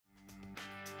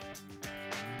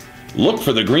Look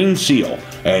for the green seal,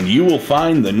 and you will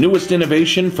find the newest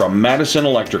innovation from Madison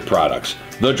Electric Products,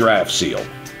 the DraftSeal.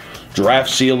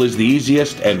 DraftSeal is the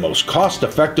easiest and most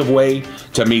cost-effective way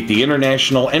to meet the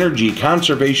International Energy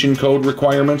Conservation Code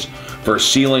requirements for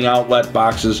sealing outlet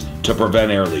boxes to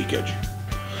prevent air leakage.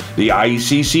 The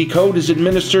IECC code is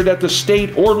administered at the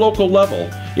state or local level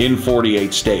in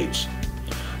 48 states.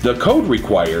 The code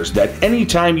requires that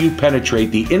anytime you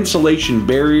penetrate the insulation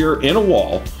barrier in a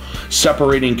wall,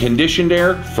 separating conditioned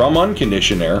air from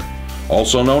unconditioned air,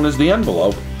 also known as the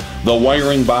envelope, the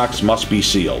wiring box must be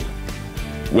sealed.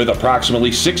 With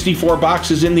approximately 64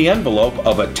 boxes in the envelope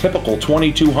of a typical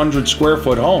 2,200 square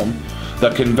foot home,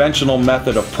 the conventional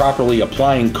method of properly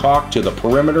applying caulk to the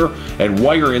perimeter and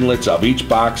wire inlets of each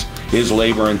box is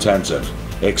labor intensive,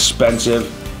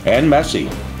 expensive, and messy.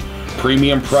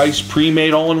 Premium price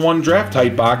pre-made all-in-one draft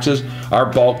type boxes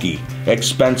are bulky,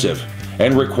 expensive,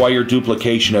 and require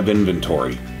duplication of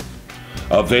inventory.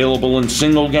 Available in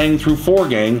single gang through 4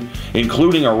 gang,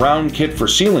 including a round kit for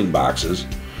sealing boxes,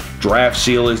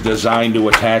 DraftSeal is designed to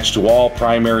attach to all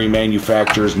primary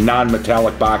manufacturers'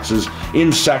 non-metallic boxes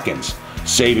in seconds,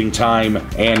 saving time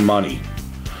and money.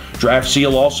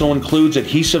 DraftSeal also includes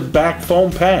adhesive back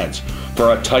foam pads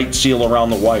for a tight seal around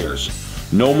the wires.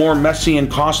 No more messy and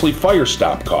costly fire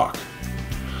stop caulk.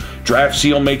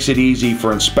 DraftSeal makes it easy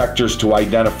for inspectors to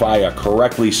identify a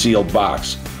correctly sealed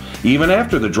box, even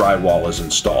after the drywall is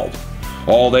installed.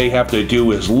 All they have to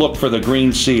do is look for the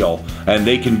green seal, and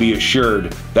they can be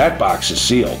assured that box is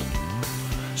sealed.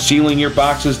 Sealing your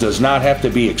boxes does not have to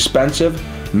be expensive,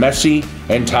 messy,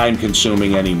 and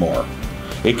time-consuming anymore.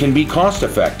 It can be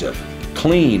cost-effective,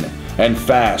 clean, and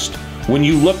fast when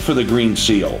you look for the green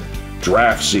seal.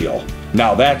 DraftSeal.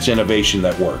 Now that's innovation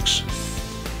that works.